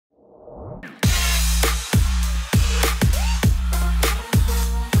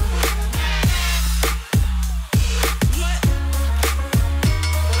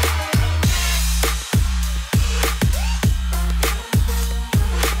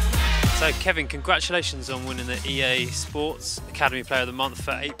So Kevin, congratulations on winning the EA Sports Academy Player of the Month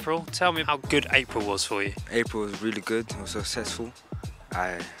for April. Tell me how good April was for you. April was really good, it was successful.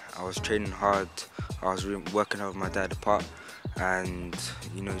 I was training hard, I was working hard with my dad apart, and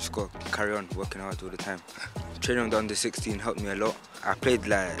you just got to carry on working hard all the time. Training with the under-16 helped me a lot. I played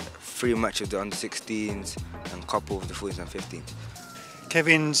like 3 matches of the under-16s and a couple of the 14s and 15s.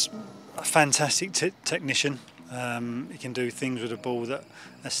 Kevin's a fantastic technician. He can do things with the ball that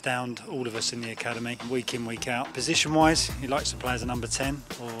astound all of us in the academy, week in, week out. Position-wise, he likes to play as a number 10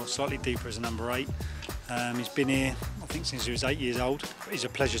 or slightly deeper as a number 8. He's been here, I think, since he was 8 years old. He's a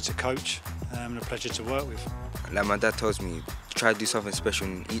pleasure to coach and a pleasure to work with. Like my dad tells me, try to do something special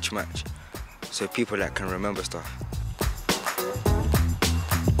in each match so people can remember stuff.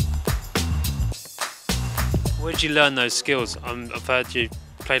 Where did you learn those skills? I've heard you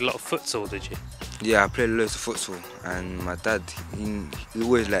played a lot of futsal, did you? Yeah, I played loads of futsal, and my dad, he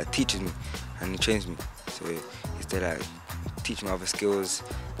always teaches me and he trains me. So he's there teach me other skills,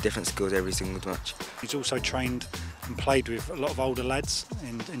 different skills every single match. He's also trained and played with a lot of older lads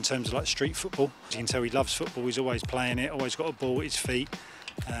in terms of street football. You can tell he loves football, he's always playing it, always got a ball at his feet.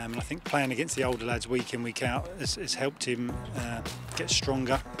 And I think playing against the older lads week in, week out has helped him get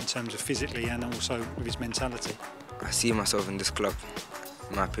stronger in terms of physically and also with his mentality. I see myself in this club,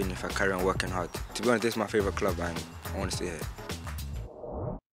 in my opinion, if I carry on working hard. To be honest, this is my favourite club and I want to stay here.